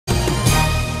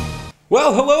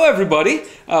Well, hello everybody.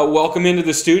 Welcome into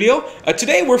the studio.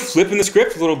 Today we're flipping the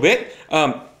script a little bit.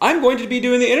 I'm going to be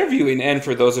doing the interviewing, and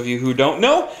for those of you who don't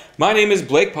know, my name is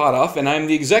Blake Potthoff, and I'm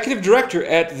the executive director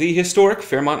at the historic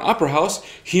Fairmont Opera House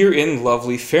here in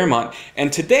lovely Fairmont.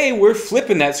 And today we're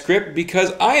flipping that script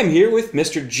because I am here with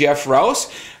Mr. Jeff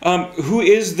Rouse, who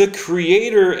is the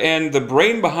creator and the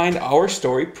brain behind Our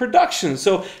Story Productions.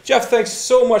 So, Jeff, thanks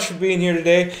so much for being here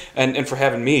today and for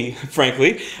having me,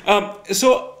 frankly.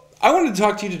 I wanted to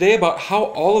talk to you today about how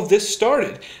all of this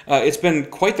started. It's been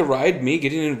quite the ride, me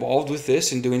getting involved with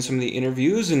this and doing some of the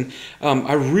interviews, and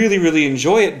I really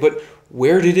enjoy it, but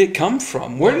where did it come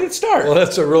from? Where did it start? Well,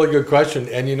 that's a really good question,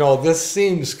 and you know, this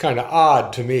seems kind of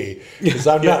odd to me, because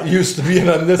I'm not used to being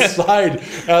on this side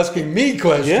asking me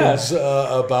questions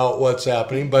about what's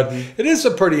happening, but it is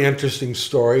a pretty interesting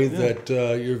story that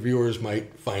your viewers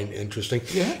might find interesting.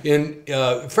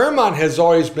 Fairmont has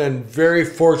always been very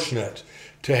fortunate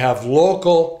to have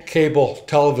local cable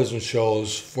television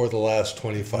shows for the last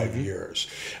 25 years.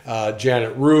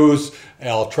 Janet Rouse,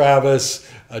 Al Travis,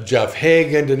 Jeff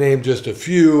Hagan, to name just a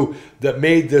few, that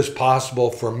made this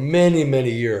possible for many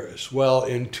years. Well,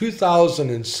 in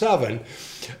 2007,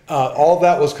 all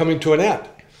that was coming to an end.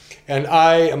 And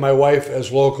I and my wife,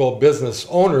 as local business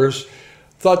owners,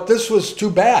 thought this was too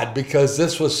bad, because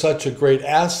this was such a great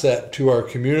asset to our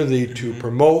community to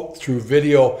promote through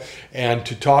video and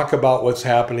to talk about what's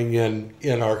happening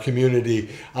in our community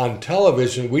on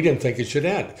television. We didn't think it should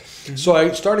end. So I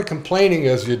started complaining,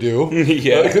 as you do.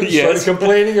 Started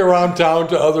complaining around town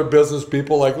to other business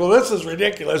people, like, well, this is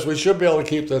ridiculous. We should be able to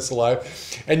keep this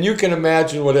alive. And you can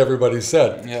imagine what everybody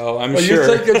said. Yeah, I'm well, sure.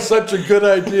 You think it's such a good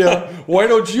idea. Why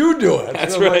don't you do it?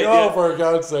 That's right. Like, oh, for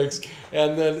God's sakes.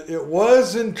 And then it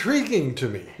was intriguing to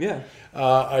me. Yeah.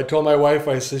 I told my wife,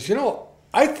 I says, you know,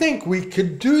 I think we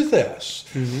could do this.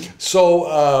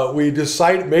 So we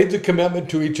made the commitment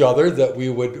to each other that we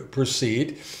would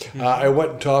proceed. I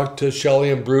went and talked to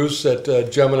Shelley and Bruce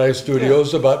at Gemini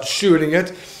Studios about shooting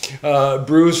it.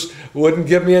 Bruce wouldn't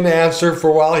give me an answer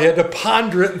for a while. He had to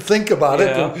ponder it and think about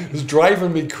it. And it was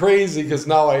driving me crazy, because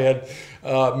now I had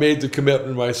made the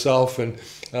commitment myself. And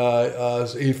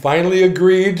he finally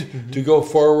agreed to go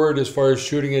forward as far as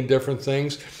shooting and different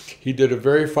things. He did a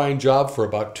very fine job for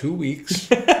about 2 weeks.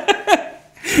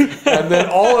 And then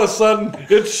all of a sudden,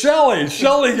 it's Shelley.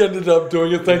 Shelley ended up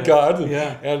doing it, thank God,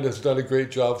 and has done a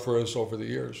great job for us over the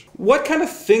years. What kind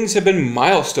of things have been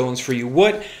milestones for you?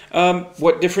 What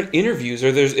different interviews?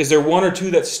 Is there one or two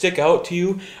that stick out to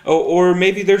you? Or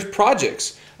maybe there's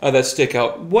projects that stick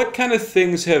out. What kind of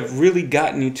things have really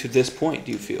gotten you to this point,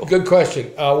 do you feel? Good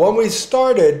question. When we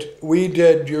started, we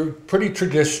did your pretty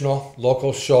traditional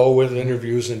local show with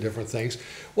interviews and different things.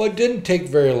 Well, it didn't take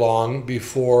very long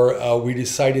before we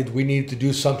decided we needed to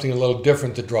do something a little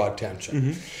different to draw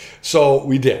attention. So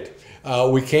we did.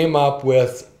 We came up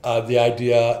with the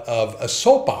idea of a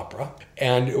soap opera,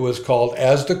 and it was called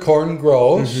As the Corn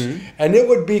Grows, and it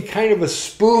would be kind of a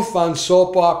spoof on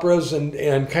soap operas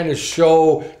and kind of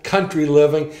show country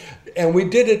living, and we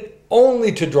did it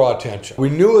only to draw attention. We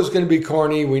knew it was going to be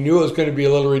corny, we knew it was going to be a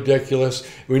little ridiculous,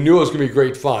 we knew it was going to be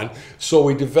great fun, so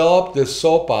we developed this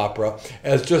soap opera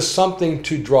as just something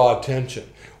to draw attention.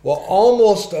 Well,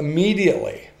 almost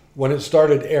immediately when it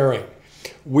started airing,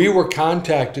 we were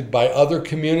contacted by other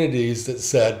communities that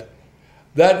said,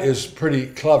 that is pretty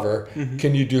clever,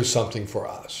 can you do something for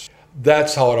us?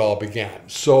 That's how it all began.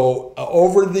 So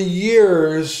over the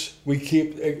years, we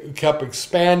kept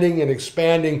expanding and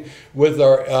expanding with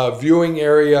our viewing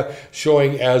area,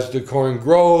 showing As the Corn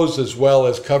Grows, as well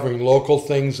as covering local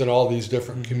things in all these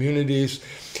different communities,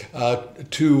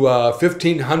 to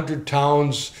 1,500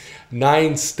 towns,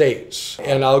 9 states.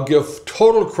 And I'll give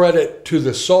total credit to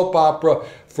the soap opera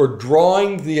for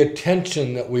drawing the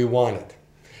attention that we wanted.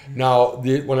 Now,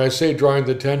 when I say drawing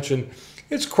the attention,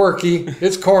 it's quirky,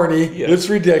 it's corny, it's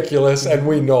ridiculous, and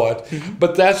we know it.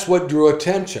 But that's what drew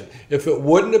attention. If it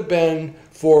wouldn't have been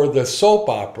for the soap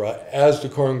opera, As the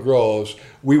Corn Grows,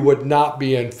 we would not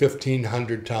be in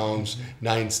 1,500 towns,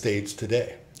 9 states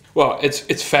today. Well,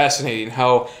 it's fascinating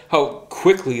how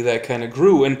quickly that kind of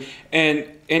grew, and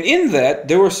in that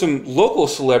there were some local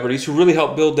celebrities who really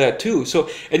helped build that too. So,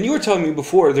 and you were telling me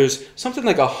before, there's something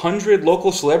like 100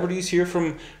 local celebrities here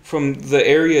from the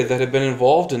area that have been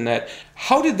involved in that.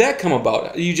 How did that come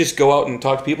about? You just go out and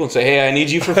talk to people and say, "Hey, I need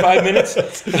you for 5 minutes."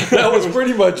 That was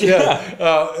pretty much it.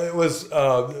 It was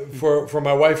for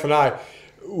my wife and I.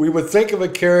 We would think of a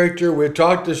character, we'd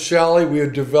talk to Shelley, we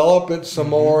would develop it some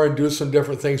more and do some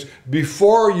different things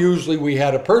before usually we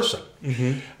had a person.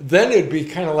 Then it'd be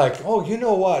kind of like, oh, you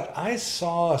know what? I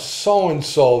saw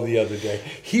so-and-so the other day.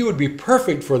 He would be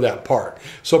perfect for that part.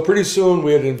 So pretty soon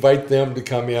we'd invite them to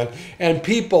come in. And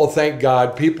people, thank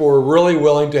God, people were really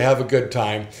willing to have a good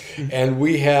time. And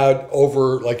we had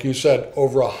over, like you said,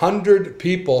 over 100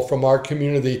 people from our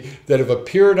community that have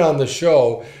appeared on the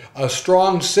show. A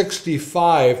strong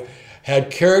 65 had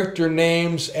character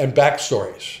names and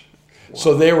backstories.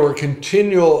 So they were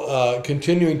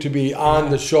continuing to be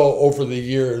on the show over the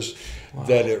years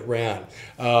that it ran.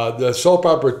 The soap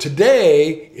opera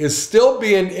today is still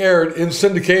being aired in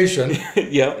syndication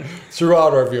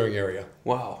throughout our viewing area.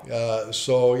 Wow.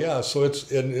 So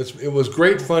it was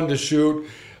great fun to shoot.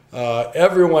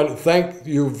 Everyone, thank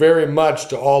you very much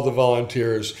to all the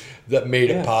volunteers that made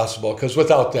it possible, because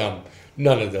without them,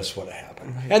 none of this would have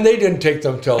happened. And they didn't take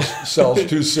themselves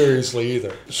too seriously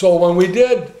either. So when we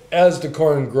did As the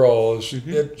Corn Grows,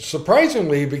 it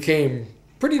surprisingly became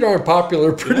pretty darn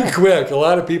popular pretty quick. A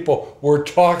lot of people were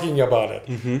talking about it.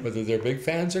 Whether they're big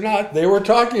fans or not, they were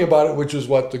talking about it, which is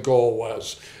what the goal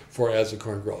was for As the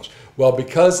Corn Grows. Well,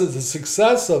 because of the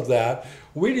success of that,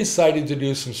 we decided to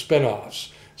do some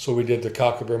spin-offs. So we did the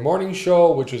Cockabear Morning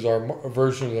Show, which is our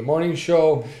version of the morning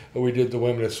show. We did the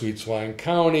Women of Sweet Swan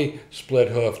County, Split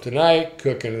Hoof Tonight,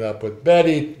 Cooking It Up with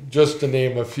Betty, just to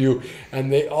name a few.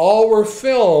 And they all were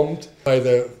filmed by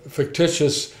the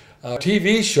fictitious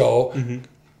TV show,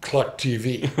 Cluck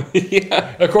TV.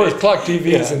 Of course, Cluck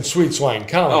TV is in Sweet Swan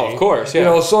County. Oh, of course, You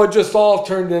know, so it just all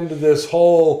turned into this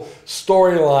whole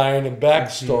storyline and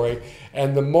backstory.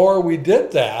 And the more we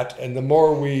did that, and the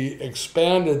more we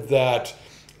expanded that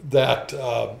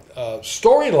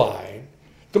storyline,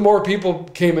 the more people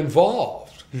became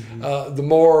involved. The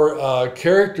more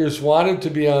characters wanted to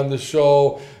be on the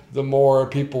show, the more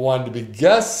people wanted to be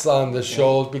guests on the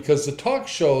shows, because the talk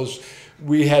shows,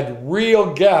 we had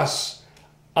real guests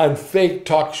on fake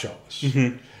talk shows.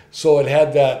 So it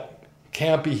had that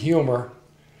campy humor,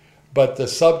 but the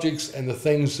subjects and the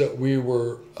things that we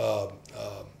were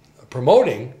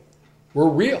promoting were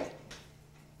real.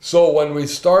 So when we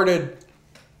started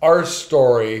our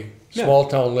story, Small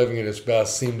Town Living at Its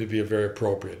Best seemed to be a very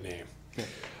appropriate name.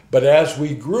 But as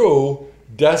we grew,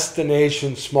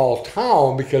 Destination Small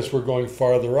Town, because we're going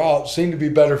farther out, seemed to be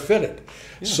better fitted.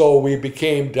 So we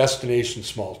became Destination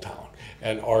Small Town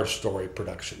and Our Story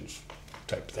Productions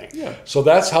type thing. So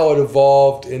that's how it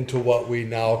evolved into what we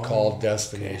now call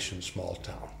Destination Small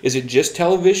Town. Is it just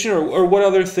television, or what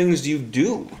other things do you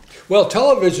do? Well,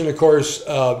 television, of course,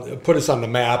 put us on the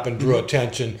map and drew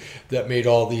attention that made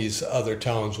all these other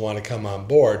towns want to come on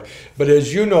board. But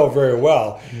as you know very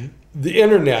well, the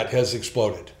internet has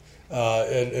exploded.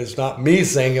 And it's not me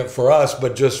saying it for us,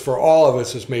 but just for all of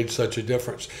us, it's made such a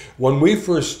difference. When we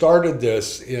first started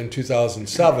this in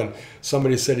 2007,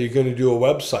 somebody said, "Are you going to do a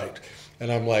website?"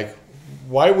 And I'm like,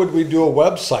 why would we do a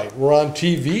website? We're on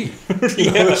TV.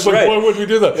 That's right. Why would we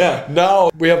do that? Now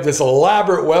we have this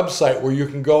elaborate website where you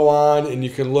can go on and you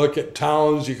can look at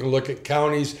towns, you can look at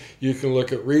counties, you can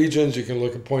look at regions, you can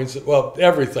look at points, well,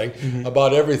 everything,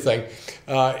 about everything.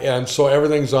 And so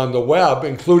everything's on the web,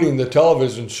 including the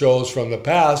television shows from the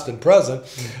past and present.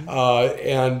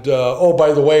 Oh,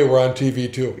 by the way, we're on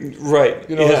TV too. Right.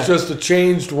 You know, it's just a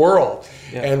changed world.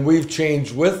 And we've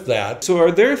changed with that. So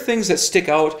are there things that stick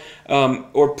out,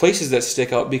 or places that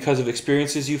stick out because of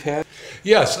experiences you've had?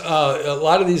 Yes, a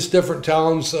lot of these different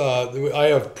towns, I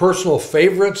have personal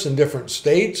favorites in different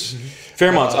states.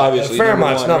 Fairmont's obviously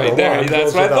Fairmont's number one. There.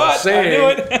 That's what I thought. Saying, I knew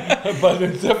it. But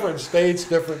in different states,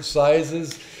 different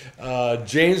sizes.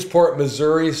 Jamesport,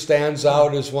 Missouri stands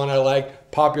out as one I like.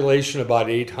 Population about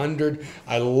 800.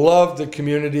 I love the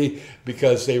community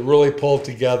because they really pull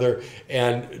together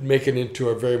and make it into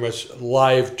a very much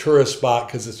live tourist spot,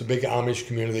 because it's a big Amish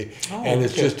community. And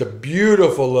it's just a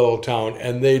beautiful little town,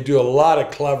 and they do a lot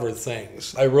of clever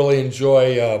things. I really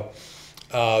enjoy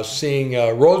seeing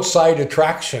roadside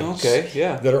attractions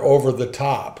that are over the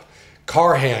top.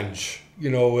 Carhenge, you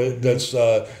know, that's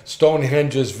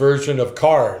Stonehenge's version of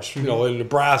Cars, you know, in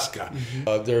Nebraska.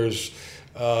 There's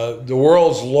the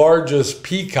world's largest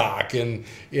peacock in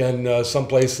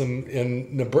someplace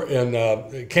in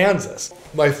Kansas.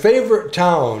 My favorite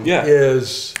town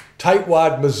is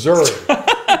Tightwad, Missouri.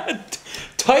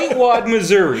 Tightwad,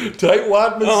 Missouri.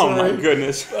 Tightwad, Missouri. Oh my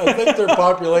goodness. I think their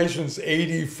population's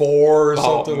 84 or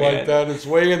something like that. It's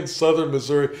way in southern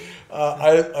Missouri.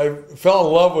 I fell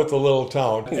in love with the little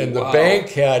town, and the bank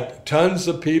had tons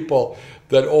of people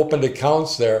that opened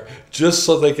accounts there just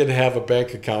so they could have a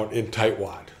bank account in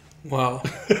Tightwad. Wow.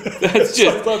 That's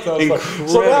just incredible.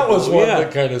 So that was one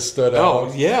that kind of stood out.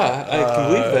 Oh, yeah. I can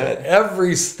believe that.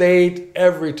 Every state,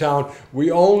 every town. We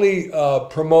only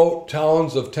promote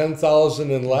towns of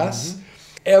 10,000 and less.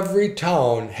 Every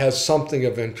town has something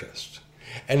of interest.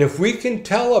 And if we can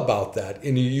tell about that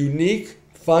in a unique,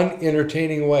 fun,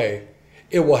 entertaining way,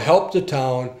 it will help the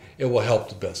town. It will help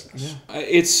the business. Yeah.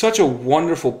 It's such a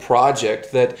wonderful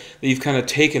project that you've kind of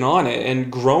taken on it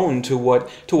and grown to what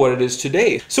it is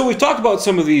today. So we've talked about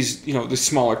some of these, the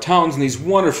smaller towns and these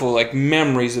wonderful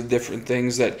memories of different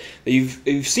things that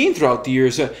you've seen throughout the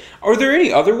years. Are there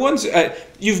any other ones?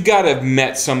 You've got to have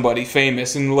met somebody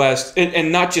famous in the last,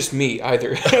 and not just me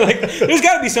either. There's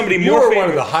got to be somebody more famous. You were one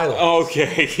of the highlights.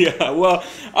 Okay, yeah. Well,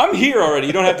 I'm here already.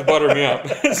 You don't have to butter me up.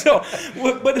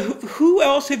 But who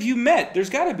else have you met? There's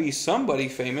got to be somebody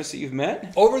famous that you've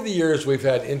met. Over the years, we've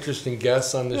had interesting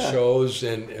guests on the shows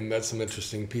and met some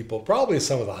interesting people. Probably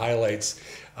some of the highlights.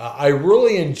 I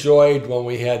really enjoyed when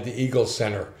we had the Eagle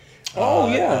Center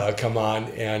come on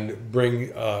and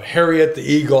bring Harriet the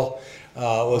Eagle.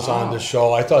 Was on the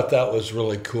show. I thought that was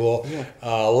really cool. Yeah.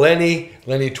 Lenny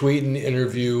Tweeden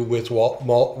interview with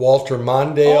Walter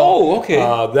Mondale. Oh, okay.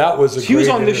 That was a great. He was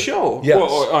on the show. Yes,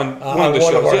 well, on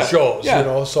one of our shows.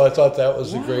 Yeah. So I thought that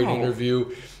was a great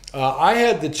interview. I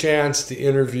had the chance to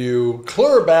interview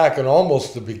clear back in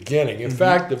almost the beginning. In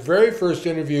fact, the very first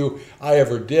interview I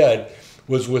ever did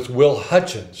was with Will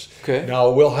Hutchins. Okay. Now,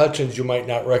 Will Hutchins, you might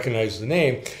not recognize the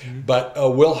name, but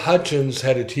Will Hutchins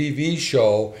had a TV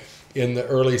show in the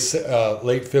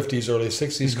late 50s, early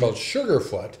 60s called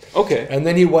Sugarfoot. Okay. And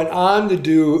then he went on to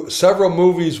do several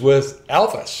movies with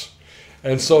Elvis.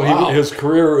 And so his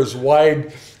career was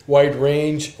wide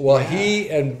range. Well, he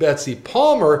and Betsy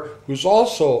Palmer, who's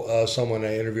also someone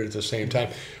I interviewed at the same time,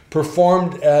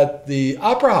 performed at the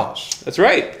Opera House. That's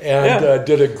right. And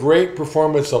did a great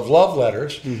performance of Love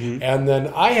Letters. And then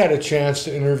I had a chance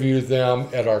to interview them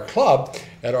at our club,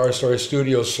 at our Story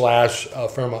Studio /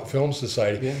 Fairmont Film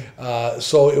Society.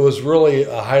 So it was really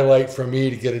a highlight for me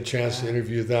to get a chance to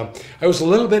interview them. I was a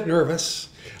little bit nervous.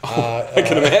 I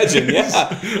can imagine,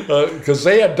 because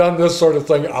they had done this sort of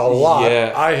thing a lot.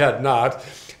 Yeah. I had not.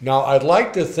 Now, I'd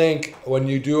like to think when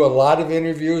you do a lot of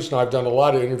interviews, now I've done a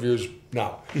lot of interviews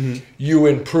now, you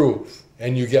improve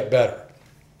and you get better.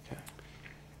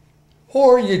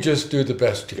 Or you just do the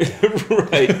best you can.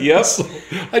 Right, yep. So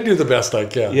I do the best I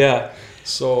can. Yeah.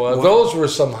 So those were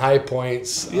some high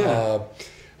points.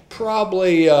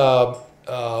 Probably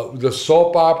the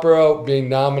soap opera, being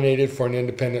nominated for an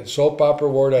independent soap opera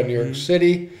award on New York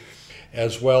City,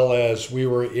 as well as we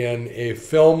were in a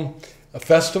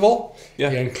festival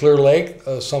in Clear Lake.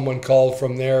 Someone called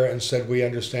from there and said, "We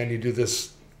understand you do this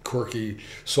quirky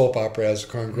soap opera as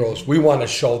the current grows. We want to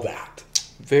show that."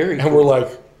 Very cool. And we're like,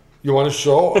 "You want to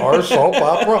show our soap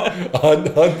opera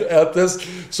at this?"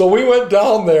 So we went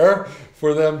down there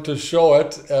for them to show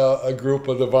it. A group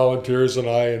of the volunteers and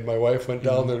I and my wife went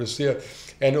down there to see it.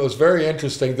 And it was very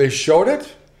interesting. They showed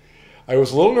it. I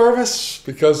was a little nervous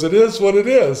because it is what it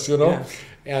is, Yeah.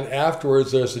 And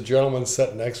afterwards, there's a gentleman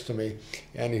sitting next to me,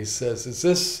 and he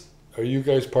says, are you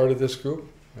guys part of this group?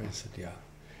 And I said, yeah.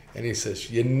 And he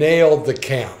says, you nailed the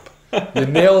camp. You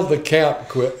nailed the camp,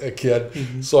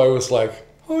 kid. So I was like,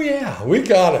 oh yeah, we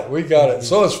got it.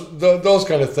 So those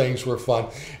kind of things were fun.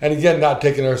 And again, not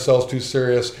taking ourselves too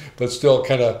serious, but still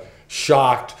kind of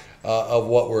shocked of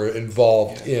what we're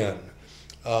involved in.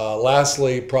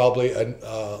 Lastly, probably a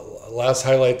last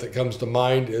highlight that comes to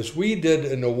mind is we did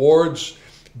an awards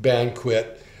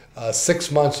banquet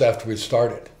 6 months after we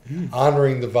started,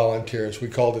 honoring the volunteers. We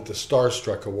called it the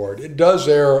Starstruck Award. It does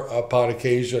air upon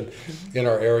occasion in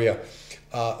our area.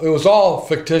 It was all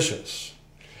fictitious.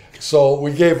 So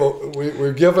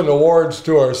we're giving awards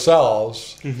to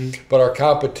ourselves, but our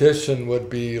competition would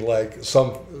be like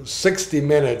some 60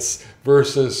 minutes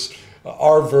versus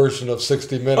our version of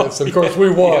 60 Minutes. And of course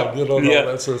we won,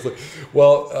 that sort of thing.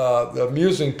 Well, the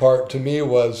amusing part to me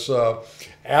was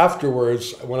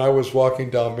afterwards, when I was walking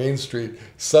down Main Street,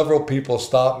 several people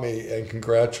stopped me and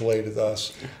congratulated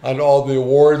us on all the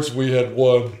awards we had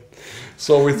won.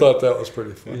 So we thought that was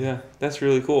pretty fun. Yeah, that's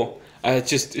really cool.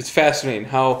 It's fascinating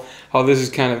how this has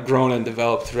kind of grown and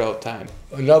developed throughout time.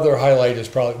 Another highlight is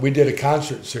probably we did a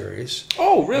concert series.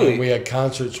 Oh, really? And we had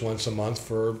concerts once a month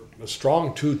for a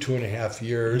strong 2.5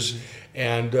 years.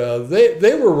 And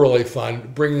they were really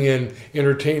fun, bringing in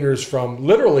entertainers from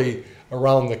literally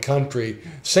around the country,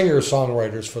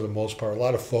 singer-songwriters for the most part, a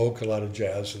lot of folk, a lot of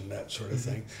jazz and that sort of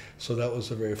thing. So that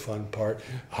was a very fun part.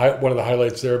 One of the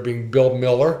highlights there being Bill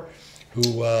Miller,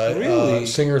 who Really?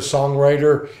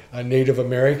 singer-songwriter, Native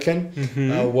American,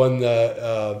 won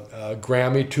the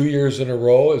Grammy 2 years in a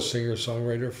row as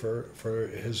singer-songwriter for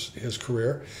his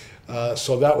career.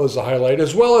 So that was a highlight,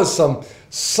 as well as some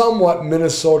somewhat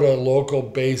Minnesota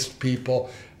local-based people.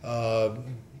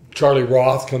 Charlie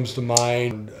Roth comes to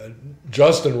mind,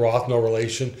 Justin Roth, no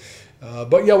relation.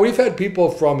 But yeah, we've had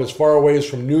people from as far away as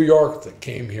from New York that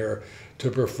came here to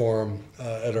perform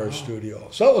at our studio.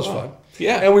 So that was fun.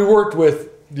 Yeah. And we worked with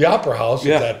the Opera House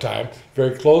at that time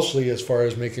very closely as far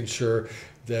as making sure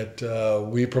that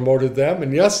we promoted them.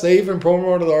 And yes, they even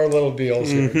promoted our little deals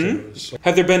here too. So.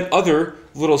 Have there been other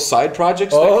little side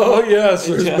projects? Oh yes,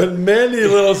 there's been many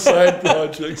little side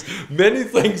projects, many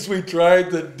things we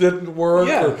tried that didn't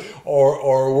work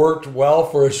or worked well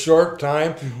for a short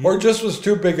time or just was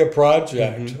too big a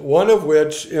project. One of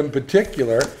which in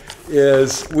particular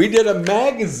is we did a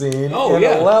magazine in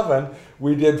 11.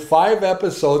 We did 5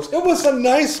 episodes. It was a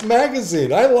nice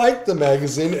magazine. I liked the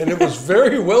magazine, and it was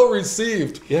very well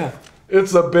received. Yeah.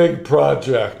 It's a big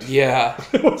project. Yeah.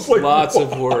 It was like, lots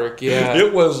of work. Yeah.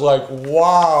 It was like,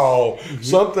 wow.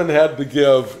 Something had to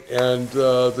give, and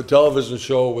the television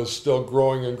show was still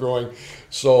growing and growing.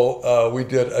 So we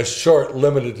did a short,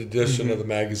 limited edition of the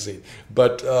magazine.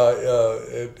 But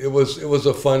it was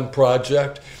a fun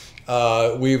project.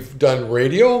 We've done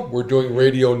radio. We're doing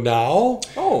radio now.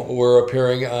 Oh. We're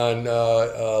appearing on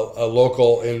a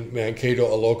local in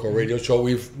Mankato, a local radio show.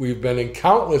 We've been in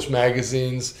countless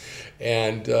magazines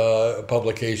and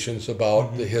publications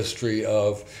about the history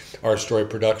of our story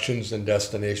productions and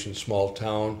Destination Small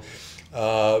Town.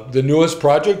 The newest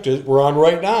project we're on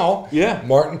right now. Yeah.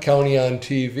 Martin County on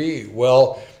TV.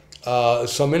 Well,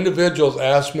 some individuals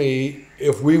asked me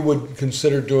if we would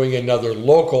consider doing another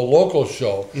local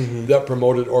show that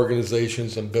promoted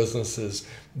organizations and businesses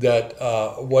that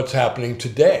what's happening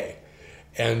today.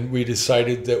 And we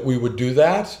decided that we would do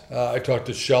that. I talked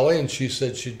to Shelley, and she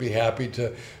said she'd be happy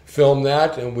to film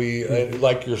that. And we,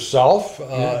 like yourself,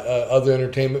 other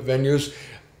entertainment venues,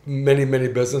 many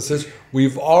businesses.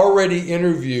 We've already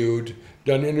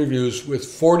done interviews with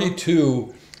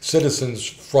 42 citizens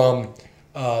from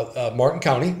Martin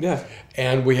County. Yeah.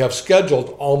 And we have scheduled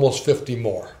almost 50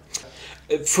 more.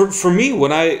 For me,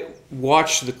 when I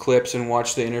watch the clips and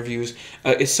watch the interviews,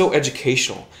 it's so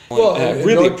educational. Well, and I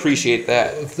really appreciate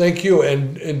that. Thank you.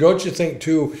 And don't you think,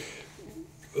 too,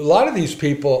 a lot of these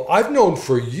people I've known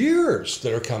for years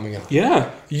that are coming on.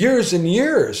 Yeah. Years and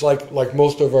years, like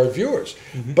most of our viewers.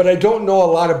 But I don't know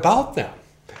a lot about them.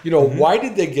 You know, why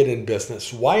did they get in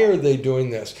business? Why are they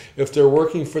doing this? If they're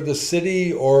working for the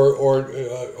city or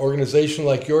organization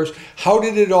like yours, how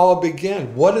did it all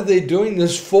begin? What are they doing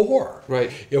this for?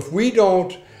 Right. If we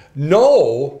don't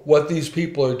know what these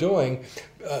people are doing,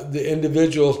 the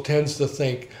individual tends to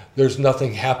think there's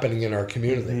nothing happening in our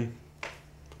community.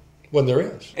 When there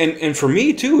is. And for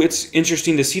me too, it's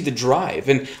interesting to see the drive.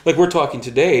 And like we're talking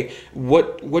today,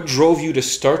 what drove you to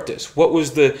start this? What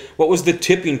was the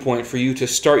tipping point for you to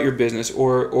start your business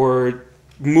or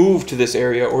move to this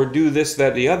area or do this,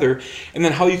 that, the other, and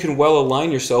then how you can well align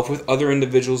yourself with other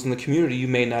individuals in the community you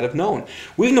may not have known.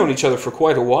 We've known each other for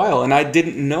quite a while, and I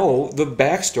didn't know the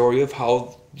backstory of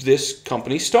how this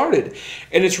company started.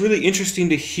 And it's really interesting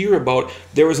to hear about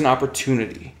there was an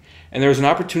opportunity. And there was an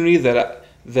opportunity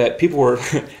that people were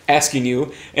asking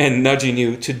you and nudging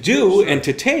you to do and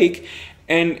to take,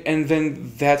 and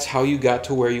then that's how you got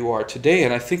to where you are today.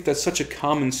 And I think that's such a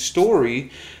common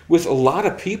story with a lot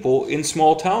of people in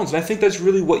small towns. And I think that's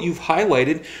really what you've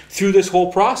highlighted through this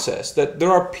whole process, that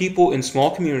there are people in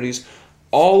small communities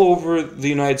all over the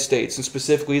United States, and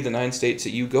specifically the 9 states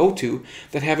that you go to,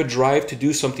 that have a drive to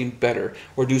do something better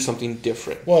or do something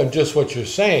different. Well, and just what you're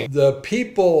saying, the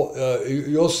people,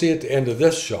 you'll see at the end of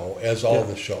this show, as all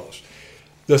the shows,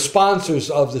 the sponsors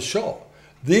of the show.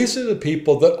 These are the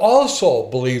people that also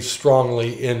believe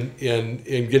strongly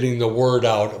in getting the word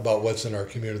out about what's in our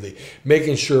community,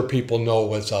 making sure people know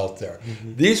what's out there.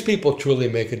 These people truly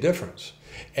make a difference,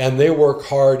 and they work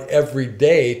hard every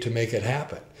day to make it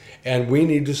happen. And we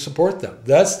need to support them.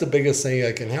 That's the biggest thing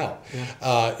that can help.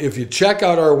 If you check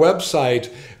out our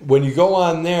website, when you go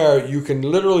on there, you can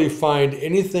literally find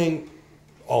anything,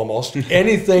 almost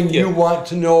anything you want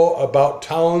to know about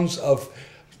towns of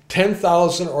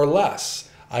 10,000 or less.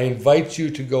 I invite you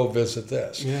to go visit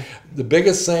this. The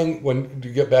biggest thing, to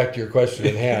get back to your question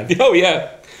at hand.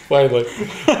 Finally.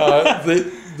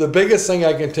 The biggest thing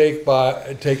I can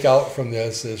take out from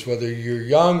this is, whether you're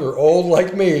young or old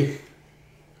like me,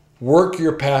 work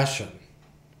your passion.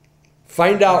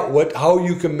 Find out how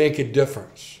you can make a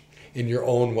difference in your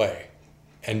own way.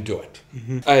 and do it.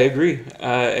 I agree,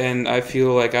 and I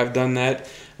feel like I've done that.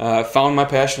 Found my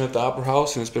passion at the Opera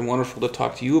House, and it's been wonderful to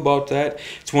talk to you about that.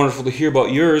 It's wonderful to hear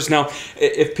about yours. Now,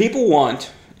 if people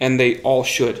want, and they all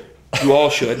should, you all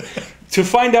should, to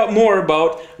find out more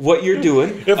about what you're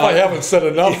doing. If I haven't said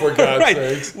enough, for God's right.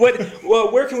 sakes.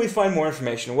 Where can we find more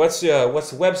information? What's the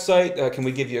website? Can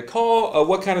we give you a call?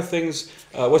 What kind of things?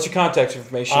 What's your contact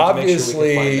information? Obviously, to make sure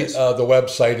we can find this? the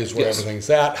website is where everything's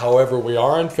at. However, we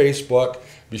are on Facebook.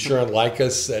 Be sure and like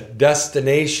us at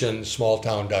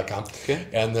destinationsmalltown.com. Okay.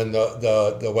 And then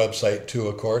the website too,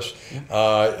 of course.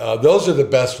 Yeah. Those are the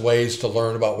best ways to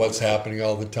learn about what's happening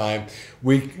all the time.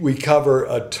 We cover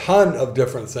a ton of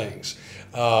different things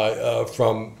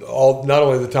from not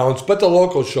only the towns, but the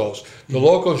local shows. The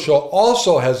local show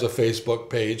also has a Facebook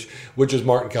page, which is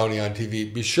Martin County on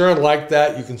TV. Be sure and like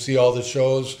that. You can see all the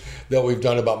shows that we've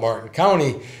done about Martin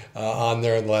County on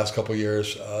there in the last couple of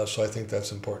years. So I think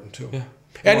that's important too. Yeah.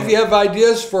 And if you have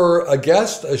ideas for a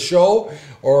guest, a show,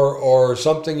 or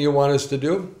something you want us to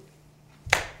do,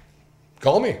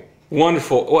 call me.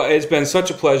 Wonderful. Well, it's been such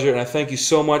a pleasure, and I thank you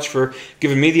so much for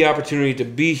giving me the opportunity to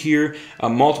be here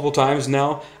multiple times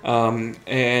now,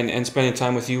 and spending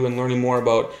time with you and learning more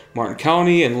about Martin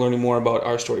County and learning more about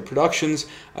Our Story Productions.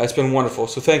 It's been wonderful.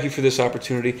 So thank you for this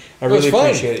opportunity. I really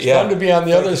appreciate it. It's fun to be on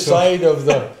the other side of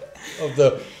the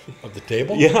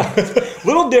table. Yeah, a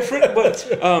little different, but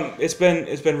it's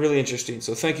been really interesting.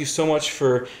 So thank you so much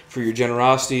for your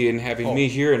generosity and having me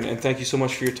here, and thank you so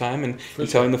much for your time and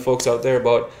telling the folks out there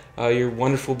about your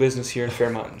wonderful business here in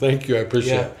Fairmont. Thank you, I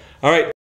appreciate it. All right.